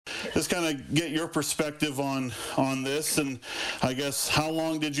just kind of get your perspective on this, and I guess how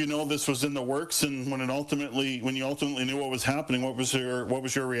long did you know this was in the works, and when you ultimately knew what was happening, what was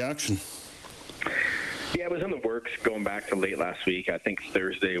your reaction? Yeah, it was in the works going back to late last week. I think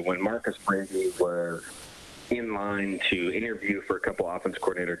Thursday when Marcus Brady were in line to interview for a couple offense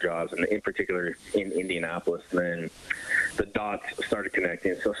coordinator jobs, and in particular in Indianapolis, then the dots started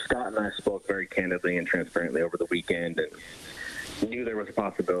connecting. So Scott and I spoke very candidly and transparently over the weekend, and knew there was a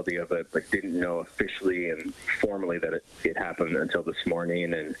possibility of it, but didn't know officially and formally that it happened until this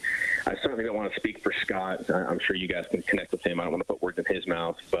morning. And I certainly don't want to speak for Scott. I'm sure you guys can connect with him. I don't want to put words in his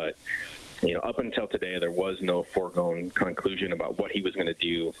mouth, but up until today, there was no foregone conclusion about what he was going to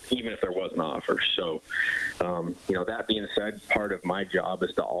do, even if there was an offer. So, that being said, part of my job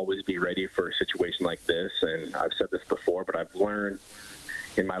is to always be ready for a situation like this. And I've said this before, but I've learned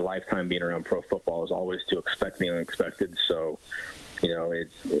in my lifetime being around pro football is always to expect the unexpected. So,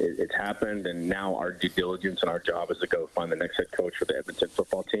 it's happened, and now our due diligence and our job is to go find the next head coach for the Edmonton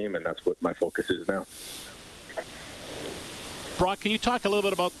football team, and that's what my focus is now. Brock, can you talk a little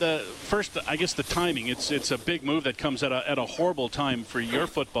bit about the timing? It's a big move that comes at a horrible time for your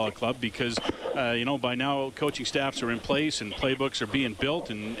football club because, by now coaching staffs are in place and playbooks are being built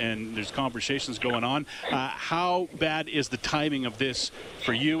and there's conversations going on. How bad is the timing of this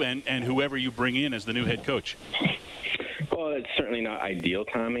for you and whoever you bring in as the new head coach? Well, it's certainly not ideal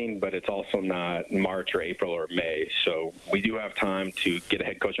timing, but it's also not March or April or May. So we do have time to get a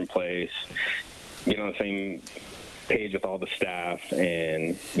head coach in place, get on the same page with all the staff,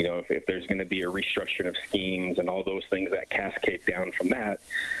 and if there's going to be a restructuring of schemes and all those things that cascade down from that,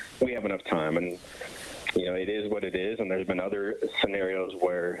 we have enough time. And it is what it is, and there's been other scenarios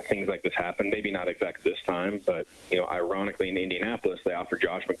where things like this happen, maybe not exactly this time, but ironically in Indianapolis they offer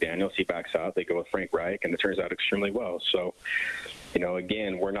Josh McDaniels, he backs out, they go with Frank Reich, and it turns out extremely well. So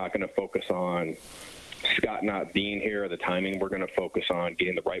again, we're not going to focus on Scott not being here or the timing. We're going to focus on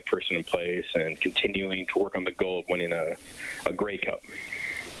getting the right person in place and continuing to work on the goal of winning a Grey Cup.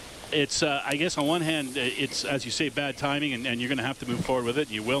 It's, I guess, on one hand, it's, as you say, bad timing, and you're going to have to move forward with it.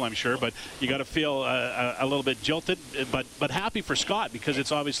 You will, I'm sure, but you got to feel a little bit jilted, but happy for Scott because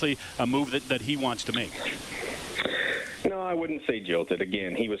it's obviously a move that he wants to make. No, I wouldn't say jilted.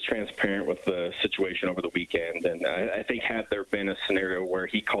 Again, he was transparent with the situation over the weekend, and I think had there been a scenario where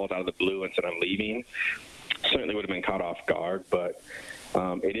he called out of the blue and said, I'm leaving, certainly would have been caught off guard, but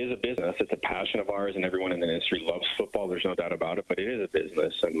it is a business. It's a passion of ours, and everyone in the industry loves football. There's no doubt about it, but it is a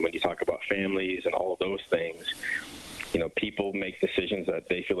business, and when you talk about families and all of those things, people make decisions that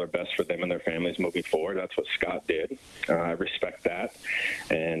they feel are best for them and their families moving forward. That's what Scott did. I respect that.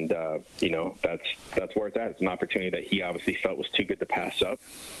 And, that's where it's at. It's an opportunity that he obviously felt was too good to pass up.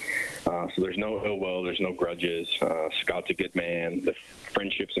 So there's no ill will. There's no grudges. Scott's a good man. The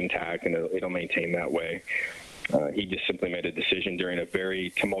friendship's intact, and it'll maintain that way. He just simply made a decision during a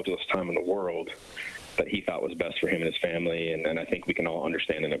very tumultuous time in the world that he thought was best for him and his family, and I think we can all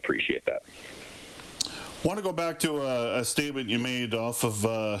understand and appreciate that. I want to go back to a statement you made off of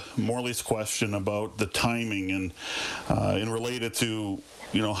Morley's question about the timing and related to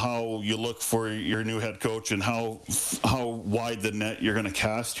how you look for your new head coach and how wide the net you're going to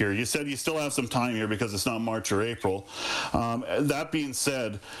cast here. You said you still have some time here because it's not March or April. That being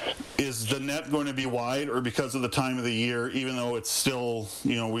said, is the net going to be wide, or because of the time of the year, even though it's still,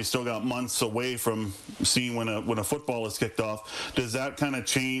 we still got months away from seeing when a football is kicked off, does that kind of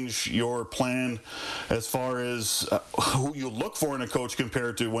change your plan as far as who you look for in a coach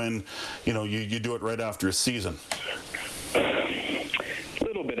compared to when, you do it right after a season? A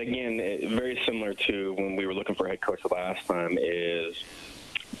little bit. Again, very similar to when we were looking for a head coach the last time, is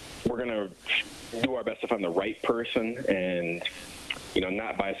we're going to do our best to find the right person and,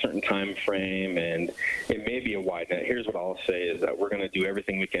 not by a certain time frame, and it may be a wide net. Here's what I'll say is that we're going to do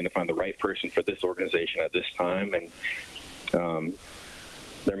everything we can to find the right person for this organization at this time, and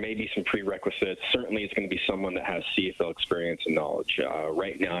there may be some prerequisites. Certainly it's going to be someone that has CFL experience and knowledge.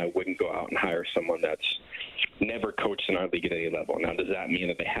 Right now I wouldn't go out and hire someone that's never coached in our league at any level. Now, does that mean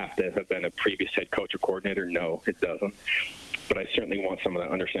that they have to have been a previous head coach or coordinator? No, it doesn't. But I certainly want someone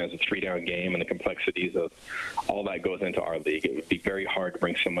that understands the three-down game and the complexities of all that goes into our league. It would be very hard to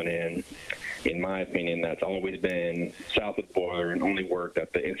bring someone in my opinion, that's always been south of the border and only worked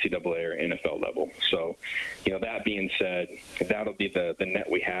at the NCAA or NFL level. So, that being said, that'll be the net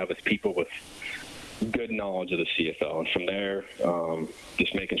we have, is people with good knowledge of the CFL. And from there,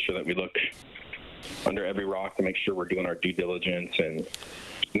 just making sure that we look under every rock to make sure we're doing our due diligence and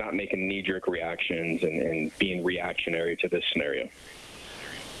not making knee-jerk reactions and being reactionary to this scenario.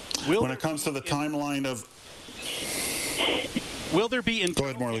 When it comes to the timeline of... Will there be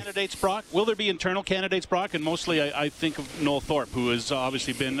internal candidates, Brock? Will there be internal candidates, Brock? And mostly I think of Noel Thorpe, who has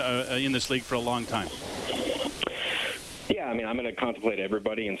obviously been in this league for a long time. Yeah, I mean, I'm going to contemplate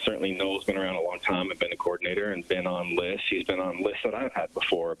everybody, and certainly Noel's been around a long time and been a coordinator and been on lists. He's been on lists that I've had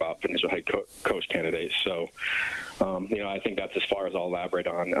before about potential head coach candidates. So, I think that's as far as I'll elaborate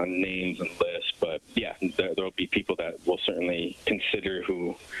on names and lists. But, yeah, there will be people that will certainly consider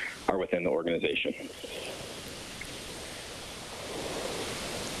who are within the organization.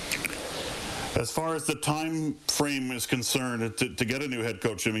 As far as the time frame is concerned, to get a new head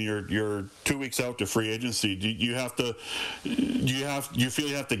coach, I mean, you're 2 weeks out to free agency. Do you feel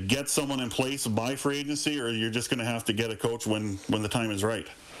you have to get someone in place by free agency, or you're just going to have to get a coach when the time is right?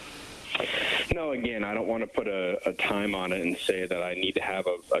 No, again, I don't want to put a time on it and say that I need to have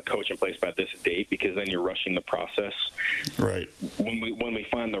a coach in place by this date, because then you're rushing the process. Right. When we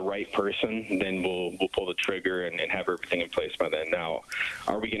find the right person, then we'll pull the trigger and have everything in place by then. Now,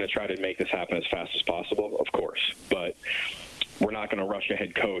 are we going to try to make this happen as fast as possible? Of course, but we're not going to rush a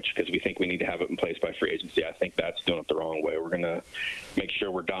head coach because we think we need to have it in place by free agency. I think that's doing it the wrong way. We're going to make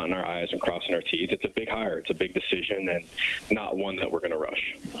sure we're dotting our I's and crossing our T's. It's a big hire. It's a big decision, and not one that we're going to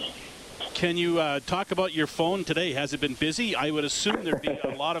rush. Can you talk about your phone today? Has it been busy? I would assume there'd be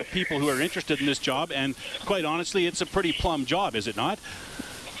a lot of people who are interested in this job, and quite honestly, it's a pretty plum job, is it not?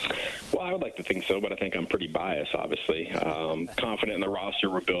 Well, I would like to think so, but I think I'm pretty biased, obviously. Confident in the roster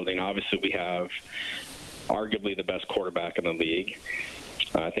we're building. Obviously, we have arguably the best quarterback in the league.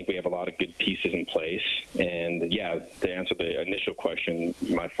 I think we have a lot of good pieces in place. And, yeah, to answer the initial question,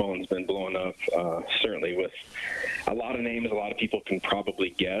 my phone's been blowing up, certainly with a lot of names a lot of people can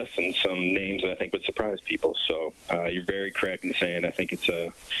probably guess, and some names that I think would surprise people. So you're very correct in saying I think it's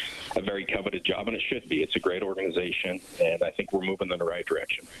a very coveted job, and it should be. It's a great organization, and I think we're moving in the right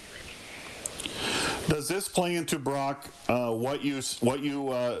direction. Does this play into, Brock, what you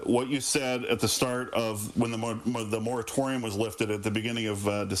said at the start of when the moratorium was lifted at the beginning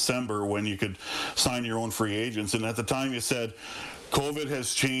of December, when you could sign your own free agents? And at the time you said COVID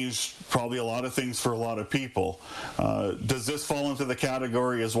has changed probably a lot of things for a lot of people. Does this fall into the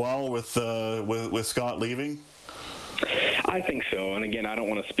category as well with Scott leaving? I think so. And again, I don't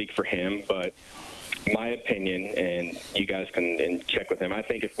want to speak for him, but my opinion, and you guys can check with him, I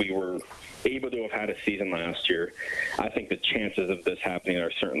think if we were able to have had a season last year, I think the chances of this happening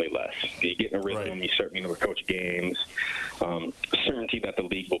are certainly less. You get in a rhythm, right. You start being able to coach games, certainty that the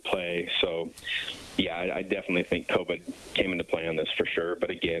league will play. So, yeah, I definitely think COVID came into play on this for sure. But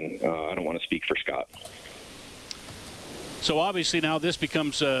again, I don't want to speak for Scott. So obviously now this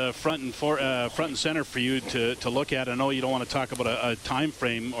becomes front and center for you to look at. I know you don't want to talk about a time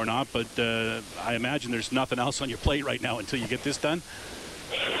frame or not, but I imagine there's nothing else on your plate right now until you get this done.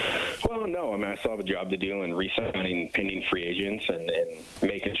 Well, no. I mean, I still have a job to do in re-signing pending free agents and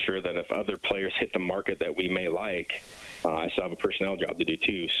making sure that if other players hit the market that we may like, I still have a personnel job to do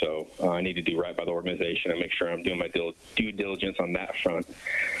too. So I need to do right by the organization and make sure I'm doing my due diligence on that front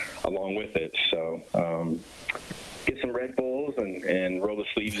along with it. So get some Red Bulls and roll the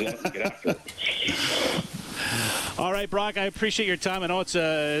sleeves up and get after it. All right, Brock, I appreciate your time. I know it's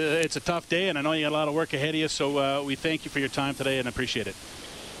a tough day, and I know you got a lot of work ahead of you, so we thank you for your time today and appreciate it.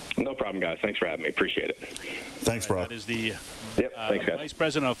 No problem, guys. Thanks for having me. Appreciate it. Thanks, Brock. That is the thanks, guys. Vice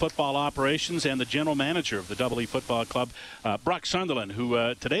President of Football Operations and the General Manager of the Double E Football Club, Brock Sunderland,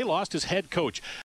 who today lost his head coach.